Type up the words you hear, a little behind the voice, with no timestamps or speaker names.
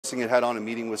addressing it head on and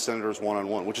meeting with senators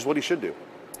one-on-one, which is what he should do.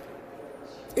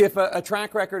 If a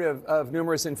track record of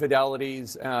numerous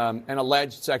infidelities and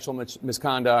alleged sexual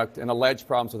misconduct and alleged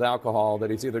problems with alcohol that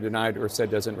he's either denied or said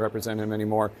doesn't represent him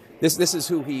anymore, this is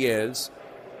who he is.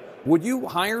 Would you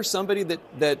hire somebody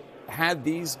that had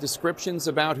these descriptions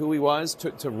about who he was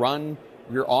to run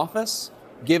your office,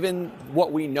 given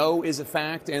what we know is a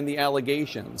fact and the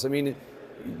allegations? I mean,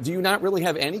 do you not really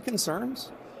have any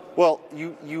concerns? Well,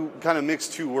 you kind of mix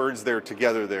two words there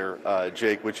together there,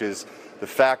 Jake, which is the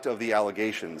fact of the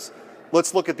allegations.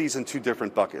 Let's look at these in two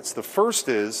different buckets. The first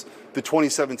is the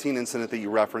 2017 incident that you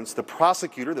referenced. The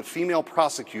prosecutor, the female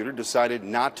prosecutor, decided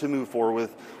not to move forward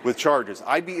with charges.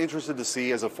 I'd be interested to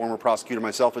see, as a former prosecutor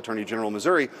myself, Attorney General of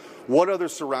Missouri, what other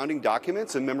surrounding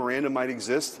documents and memoranda might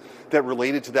exist that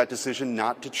related to that decision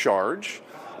not to charge.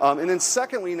 And then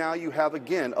secondly, now you have,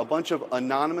 again, a bunch of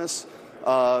anonymous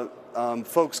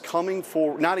folks coming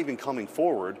forward, not even coming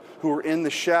forward, who are in the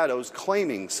shadows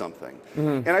claiming something.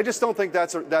 Mm-hmm. And I just don't think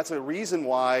that's a reason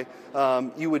why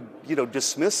you would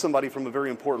dismiss somebody from a very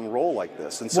important role like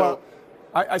this. And so,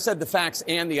 well, I said the facts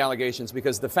and the allegations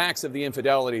because the facts of the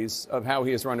infidelities of how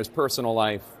he has run his personal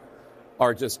life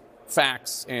are just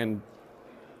facts, and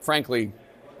frankly,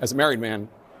 as a married man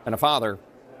and a father,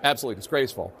 absolutely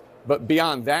disgraceful. But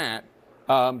beyond that,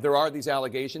 there are these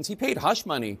allegations. He paid hush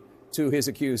money to his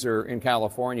accuser in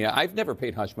California. I've never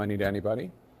paid hush money to anybody.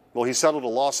 Well, he settled a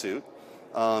lawsuit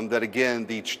that, again,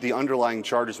 the underlying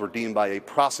charges were deemed by a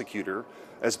prosecutor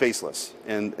as baseless.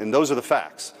 And those are the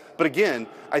facts. But again,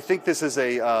 I think this is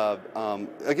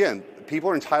again, people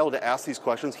are entitled to ask these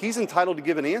questions. He's entitled to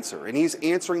give an answer, and he's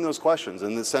answering those questions.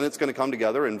 And the Senate's going to come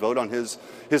together and vote on his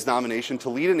nomination to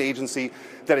lead an agency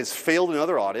that has failed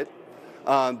another audit,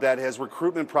 that has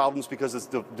recruitment problems because it's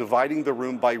dividing the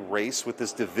room by race with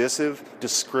this divisive,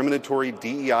 discriminatory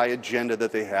DEI agenda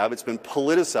that they have. It's been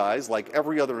politicized like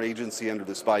every other agency under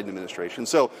this Biden administration.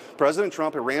 So President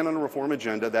Trump ran on a reform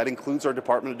agenda that includes our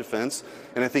Department of Defense,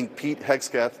 and I think Pete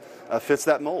Hegseth fits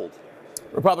that mold.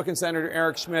 Republican Senator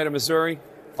Eric Schmidt of Missouri,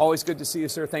 always good to see you,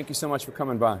 sir. Thank you so much for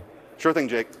coming by. Sure thing,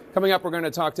 Jake. Coming up, we're going to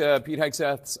talk to Pete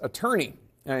Hegseth's attorney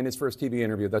in his first TV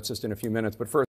interview. That's just in a few minutes. But first,